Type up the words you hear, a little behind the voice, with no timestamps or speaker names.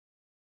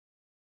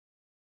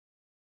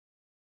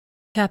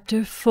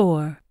Chapter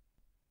 4.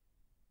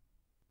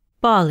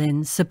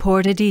 Balin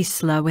supported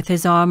Isla with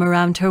his arm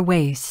around her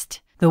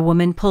waist. The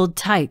woman pulled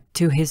tight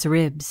to his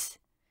ribs.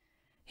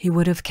 He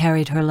would have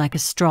carried her like a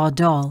straw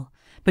doll,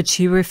 but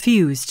she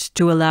refused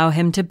to allow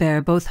him to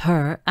bear both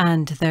her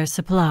and their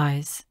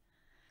supplies.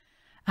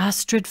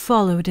 Astrid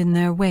followed in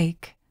their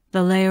wake,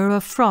 the layer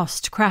of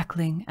frost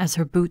crackling as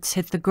her boots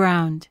hit the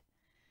ground.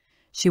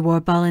 She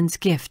wore Balin's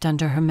gift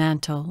under her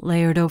mantle,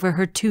 layered over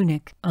her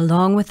tunic,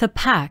 along with a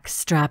pack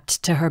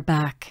strapped to her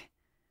back.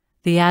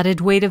 The added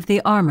weight of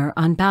the armor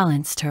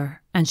unbalanced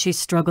her, and she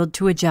struggled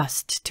to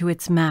adjust to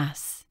its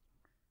mass.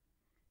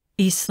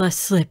 Isla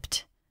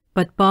slipped,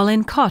 but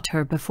Balin caught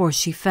her before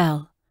she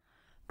fell.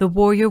 The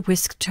warrior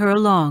whisked her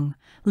along,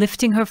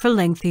 lifting her for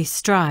lengthy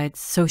strides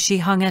so she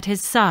hung at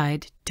his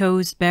side,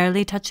 toes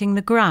barely touching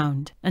the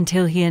ground,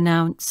 until he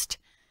announced,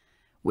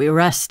 "We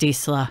rest,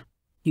 Isla.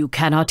 You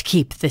cannot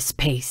keep this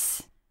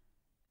pace."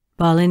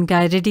 Balin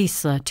guided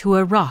Isla to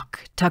a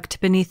rock tucked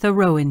beneath a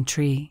rowan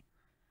tree.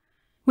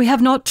 "We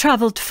have not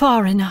traveled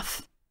far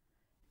enough."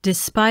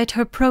 Despite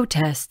her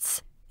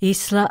protests,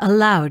 Isla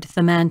allowed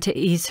the man to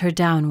ease her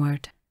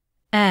downward.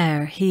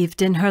 Air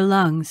heaved in her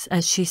lungs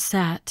as she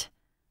sat.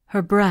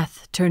 Her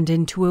breath turned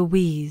into a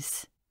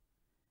wheeze.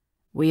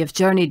 "We have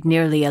journeyed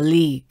nearly a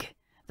league.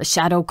 The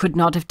shadow could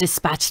not have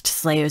dispatched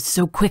slayers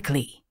so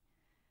quickly."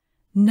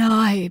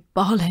 "Nay,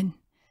 Balin.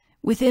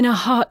 Within a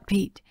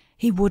heartbeat,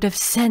 he would have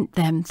sent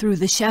them through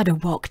the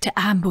shadowwalk to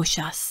ambush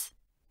us.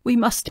 We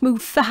must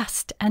move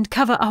fast and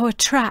cover our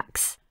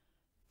tracks.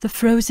 The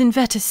frozen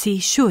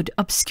Vetasi should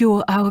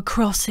obscure our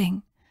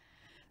crossing.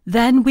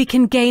 Then we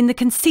can gain the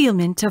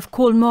concealment of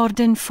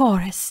Kolmorden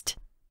Forest.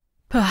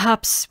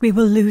 Perhaps we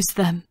will lose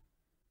them."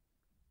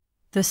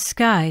 The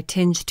sky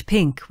tinged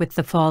pink with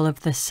the fall of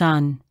the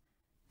sun.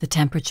 The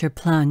temperature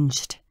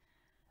plunged.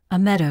 A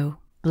meadow,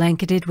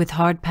 blanketed with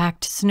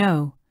hard-packed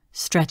snow,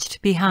 stretched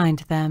behind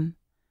them.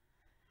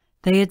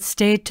 They had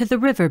stayed to the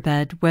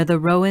riverbed where the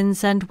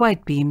rowans and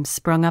whitebeams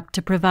sprung up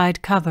to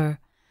provide cover,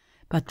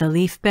 but the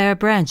leaf-bare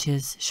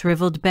branches,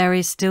 shriveled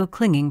berries still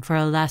clinging for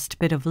a last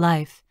bit of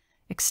life,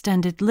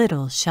 extended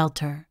little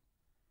shelter.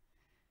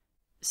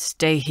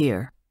 "Stay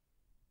here.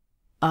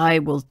 I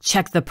will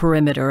check the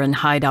perimeter and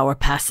hide our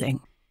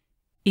passing."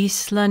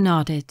 Isla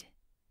nodded.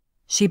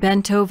 She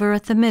bent over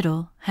at the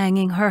middle,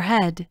 hanging her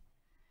head.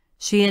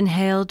 She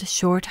inhaled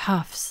short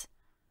huffs,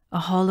 a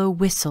hollow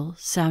whistle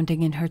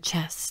sounding in her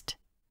chest.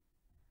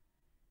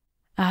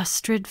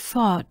 Astrid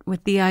fought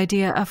with the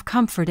idea of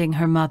comforting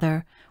her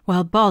mother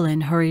while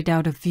Balin hurried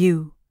out of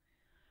view.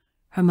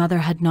 Her mother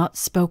had not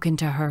spoken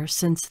to her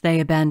since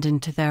they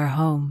abandoned their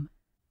home.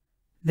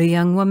 The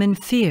young woman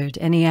feared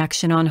any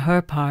action on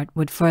her part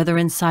would further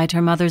incite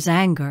her mother's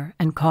anger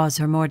and cause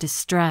her more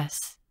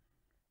distress.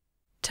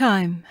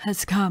 "Time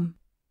has come."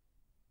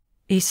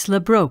 Isla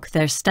broke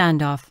their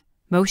standoff,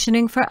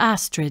 motioning for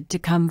Astrid to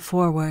come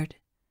forward.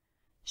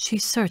 She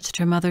searched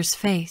her mother's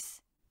face,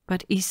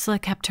 but Isla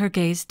kept her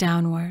gaze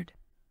downward.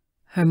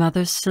 Her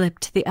mother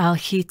slipped the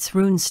Alhit's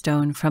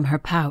runestone from her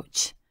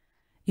pouch.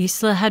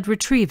 Isla had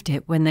retrieved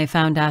it when they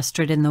found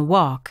Astrid in the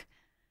walk,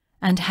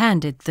 and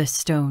handed the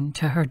stone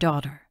to her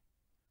daughter.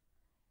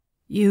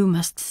 "You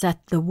must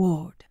set the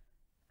ward."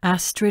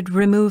 Astrid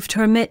removed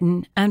her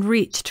mitten and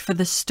reached for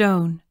the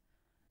stone.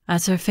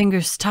 As her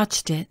fingers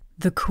touched it,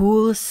 the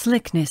cool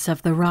slickness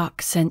of the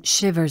rock sent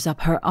shivers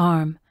up her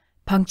arm,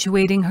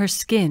 punctuating her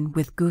skin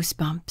with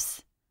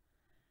goosebumps.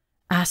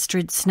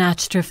 Astrid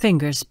snatched her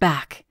fingers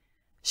back.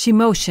 She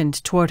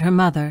motioned toward her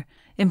mother,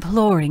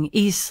 imploring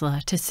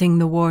Isla to sing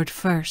the ward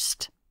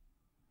first.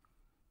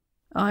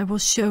 "I will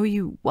show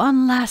you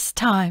one last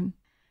time,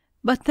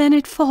 but then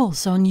it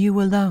falls on you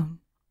alone."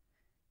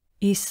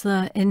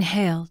 Isla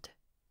inhaled,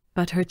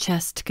 but her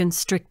chest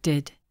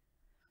constricted.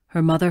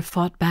 Her mother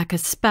fought back a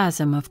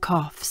spasm of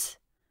coughs.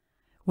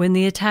 When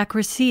the attack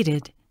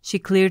receded, she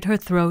cleared her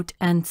throat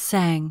and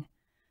sang,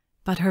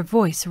 but her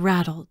voice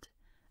rattled,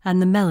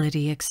 and the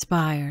melody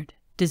expired,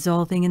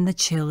 dissolving in the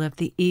chill of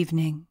the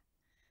evening.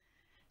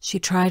 She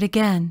tried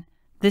again,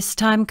 this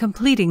time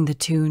completing the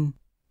tune,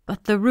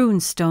 but the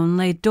runestone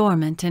lay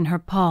dormant in her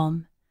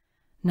palm.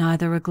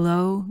 Neither a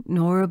glow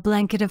nor a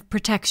blanket of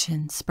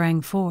protection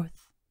sprang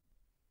forth.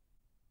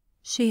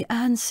 "She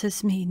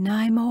answers me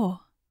nae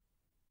more."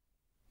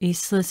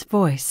 Isla's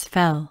voice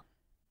fell.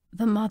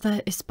 "The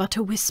mother is but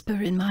a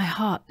whisper in my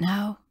heart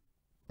now,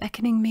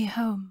 beckoning me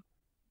home."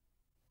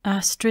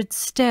 Astrid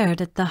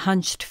stared at the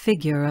hunched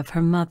figure of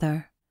her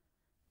mother.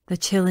 The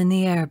chill in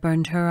the air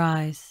burned her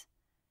eyes.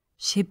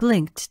 She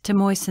blinked to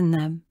moisten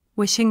them,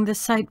 wishing the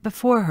sight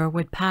before her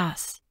would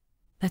pass,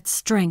 that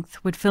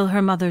strength would fill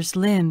her mother's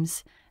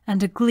limbs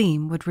and a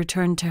gleam would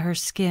return to her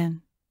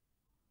skin.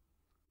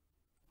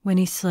 When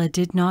Isla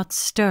did not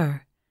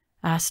stir,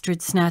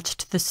 Astrid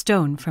snatched the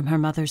stone from her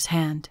mother's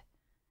hand.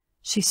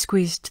 She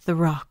squeezed the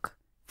rock,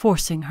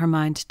 forcing her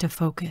mind to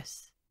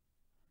focus.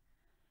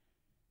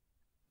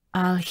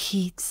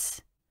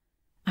 "Alhits.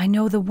 I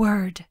know the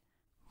word.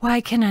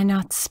 Why can I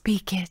not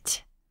speak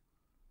it?"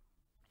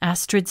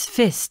 Astrid's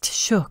fist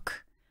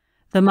shook.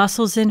 The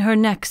muscles in her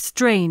neck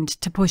strained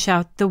to push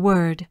out the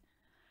word.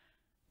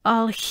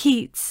 All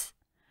heats.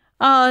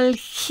 All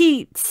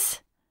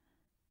heats.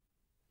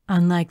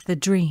 Unlike the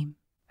dream,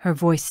 her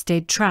voice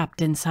stayed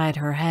trapped inside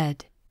her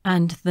head,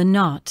 and the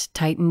knot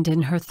tightened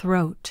in her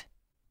throat.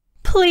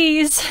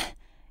 Please,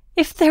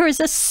 if there is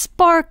a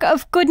spark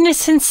of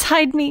goodness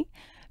inside me,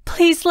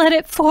 please let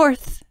it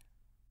forth.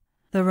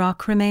 The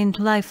rock remained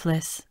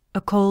lifeless, a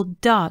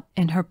cold dot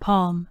in her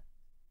palm.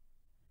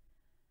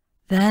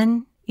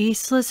 Then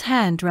Isla's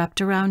hand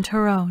wrapped around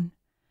her own,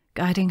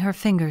 guiding her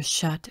fingers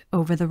shut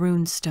over the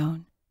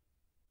runestone.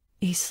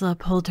 Isla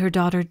pulled her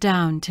daughter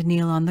down to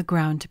kneel on the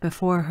ground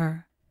before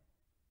her.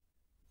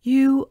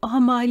 You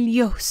are my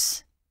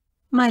Ljóss,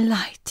 my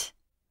light.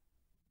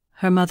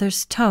 Her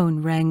mother's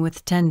tone rang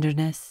with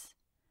tenderness.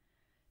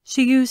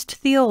 She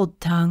used the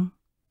old tongue,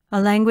 a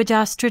language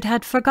Astrid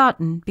had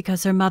forgotten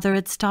because her mother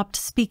had stopped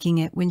speaking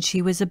it when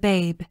she was a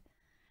babe.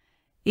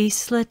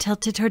 Isla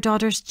tilted her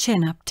daughter's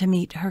chin up to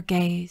meet her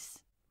gaze.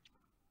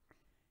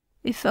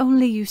 If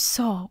only you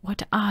saw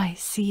what I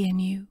see in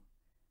you,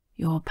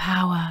 your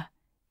power,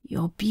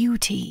 your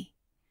beauty.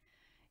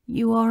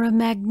 You are a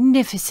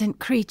magnificent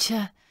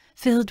creature,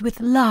 filled with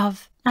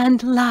love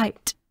and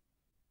light.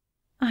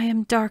 I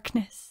am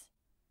darkness.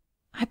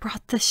 I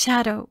brought the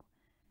shadow,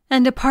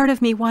 and a part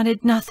of me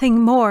wanted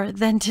nothing more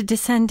than to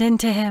descend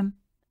into him.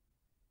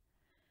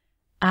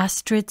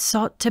 Astrid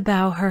sought to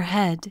bow her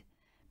head,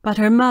 but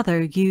her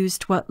mother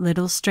used what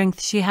little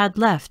strength she had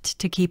left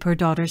to keep her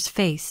daughter's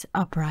face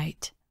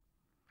upright.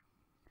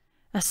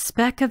 A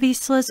speck of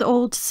Isla's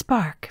old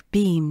spark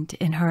beamed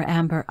in her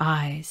amber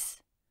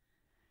eyes.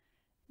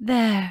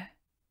 There,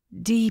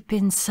 deep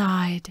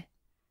inside,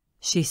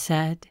 she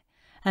said,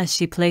 as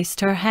she placed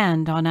her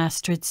hand on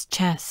Astrid's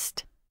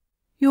chest,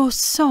 your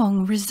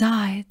song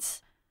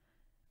resides.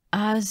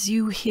 As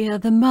you hear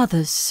the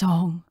mother's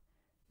song,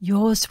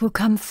 yours will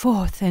come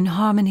forth in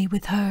harmony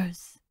with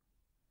hers.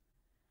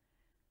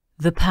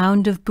 The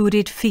pound of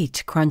booted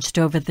feet crunched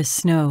over the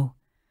snow.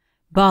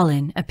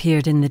 Balin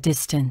appeared in the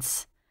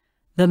distance.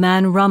 The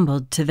man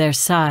rumbled to their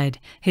side,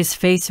 his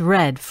face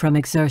red from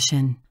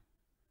exertion.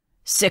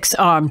 6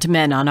 armed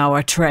men on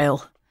our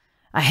trail.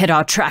 I hid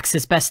our tracks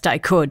as best I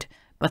could,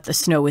 but the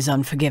snow is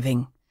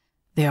unforgiving.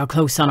 They are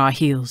close on our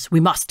heels. We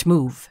must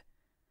move.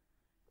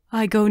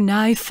 I go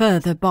nigh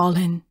further,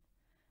 Balin.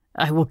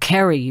 I will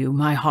carry you,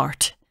 my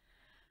heart.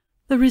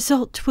 The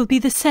result will be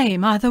the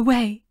same either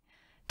way.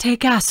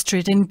 Take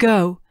Astrid and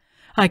go.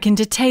 I can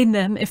detain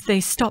them if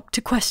they stop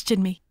to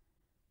question me.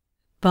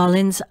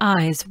 Balin's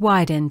eyes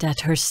widened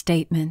at her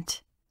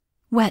statement.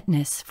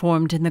 Wetness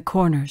formed in the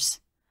corners.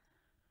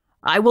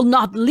 I will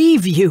not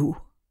leave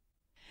you.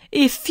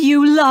 If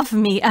you love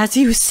me as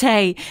you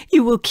say,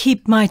 you will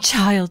keep my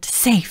child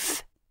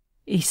safe,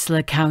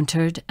 Isla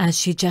countered as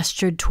she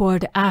gestured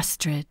toward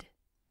Astrid.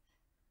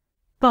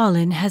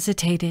 Balin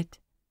hesitated,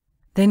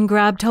 then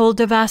grabbed hold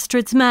of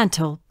Astrid's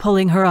mantle,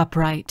 pulling her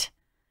upright.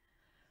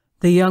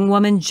 The young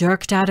woman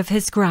jerked out of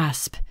his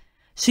grasp.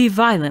 She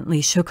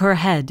violently shook her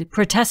head,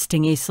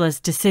 protesting Isla's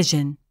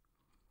decision.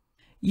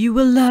 You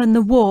will learn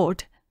the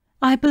ward.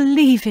 I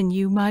believe in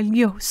you, my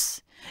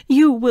Ljóss.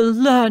 You will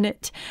learn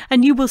it,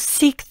 and you will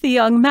seek the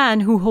young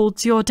man who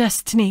holds your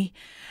destiny,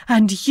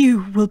 and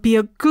you will be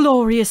a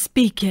glorious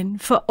beacon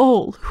for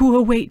all who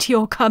await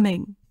your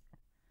coming.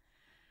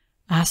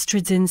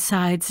 Astrid's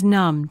insides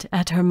numbed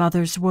at her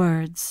mother's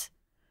words.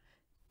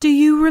 Do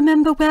you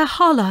remember where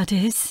Hallard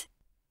is?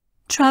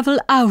 Travel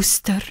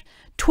Auster,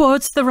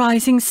 towards the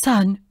rising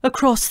sun,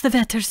 across the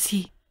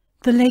Vettersea.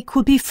 The lake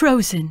will be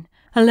frozen,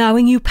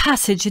 allowing you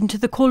passage into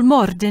the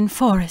Kolmorden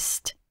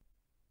forest.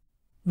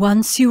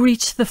 Once you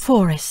reach the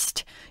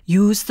forest,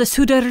 use the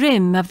Sudar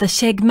rim of the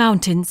Sheg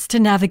Mountains to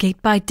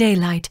navigate by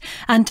daylight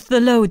and the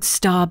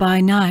Lodestar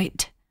by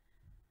night.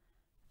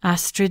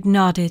 Astrid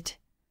nodded.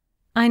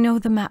 I know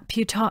the map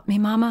you taught me,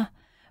 Mama,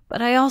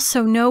 but I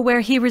also know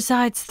where he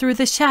resides through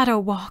the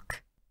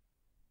ShadowWalk.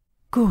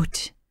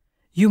 Good.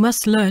 You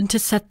must learn to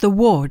set the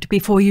ward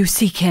before you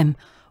seek him,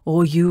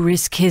 or you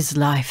risk his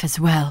life as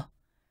well.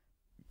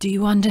 Do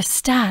you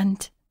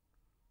understand?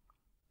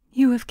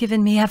 You have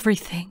given me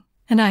everything,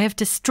 and I have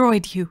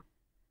destroyed you.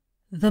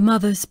 The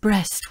mother's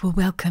breast will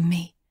welcome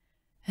me,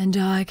 and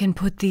I can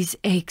put these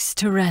aches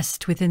to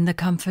rest within the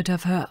comfort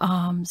of her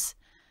arms.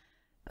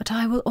 But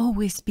I will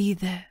always be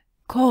there,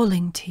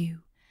 calling to you,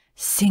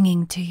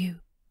 singing to you.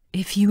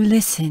 If you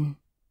listen,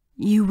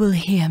 you will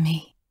hear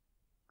me.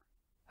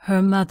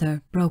 Her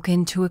mother broke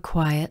into a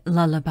quiet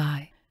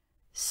lullaby.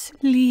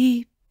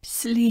 Sleep,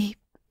 sleep,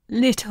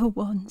 little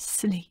one,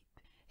 sleep.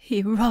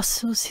 He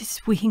rustles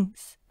his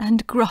wings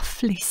and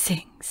gruffly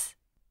sings.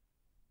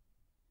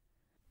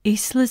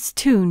 Isla's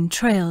tune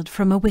trailed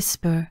from a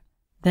whisper,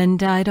 then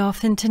died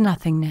off into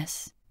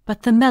nothingness,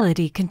 but the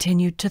melody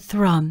continued to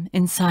thrum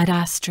inside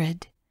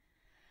Astrid.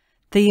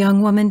 The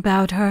young woman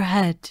bowed her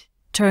head,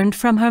 turned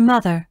from her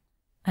mother,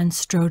 and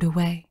strode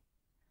away.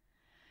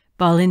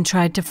 Balin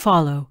tried to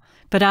follow,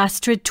 but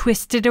Astrid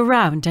twisted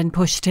around and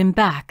pushed him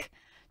back,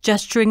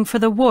 gesturing for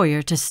the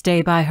warrior to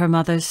stay by her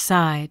mother's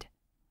side.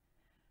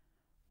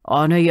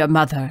 Honor your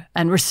mother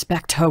and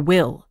respect her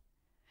will.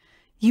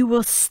 You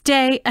will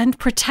stay and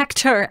protect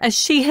her as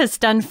she has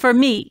done for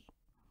me.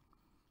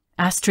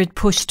 Astrid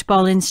pushed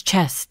Balin's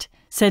chest,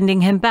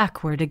 sending him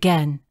backward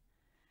again.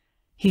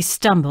 He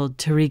stumbled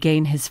to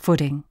regain his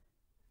footing.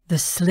 The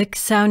slick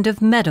sound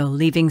of metal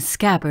leaving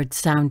scabbard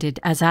sounded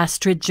as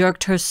Astrid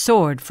jerked her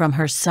sword from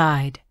her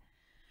side.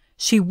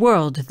 She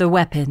whirled the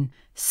weapon,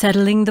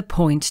 settling the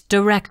point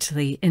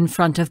directly in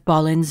front of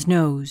Balin's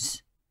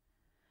nose.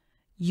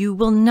 You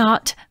will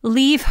not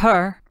leave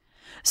her.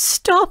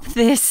 Stop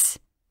this,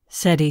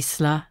 said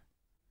Isla.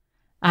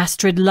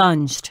 Astrid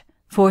lunged,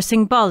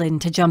 forcing Balin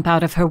to jump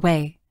out of her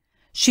way.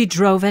 She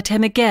drove at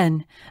him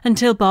again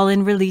until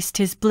Balin released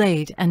his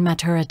blade and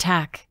met her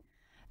attack.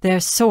 Their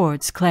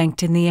swords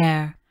clanked in the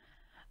air.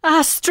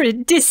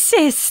 Astrid,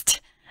 desist!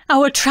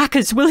 Our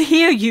trackers will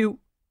hear you!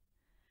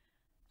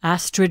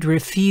 Astrid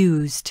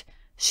refused.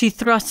 She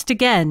thrust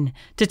again,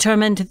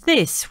 determined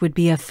this would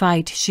be a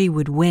fight she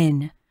would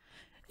win.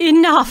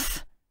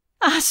 Enough!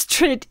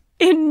 Astrid,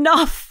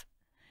 enough!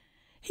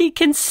 He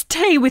can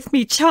stay with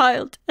me,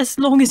 child, as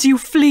long as you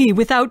flee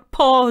without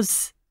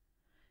pause.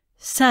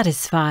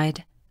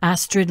 Satisfied,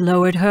 Astrid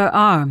lowered her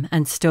arm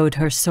and stowed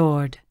her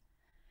sword.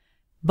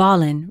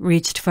 Balin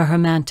reached for her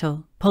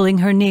mantle, pulling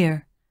her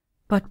near,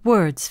 but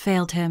words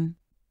failed him.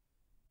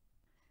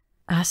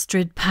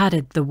 Astrid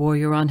patted the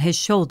warrior on his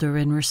shoulder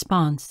in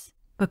response,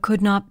 but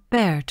could not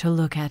bear to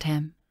look at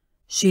him.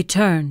 She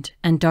turned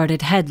and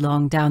darted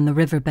headlong down the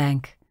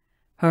riverbank,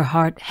 her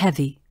heart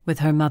heavy with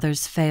her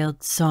mother's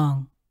failed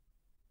song.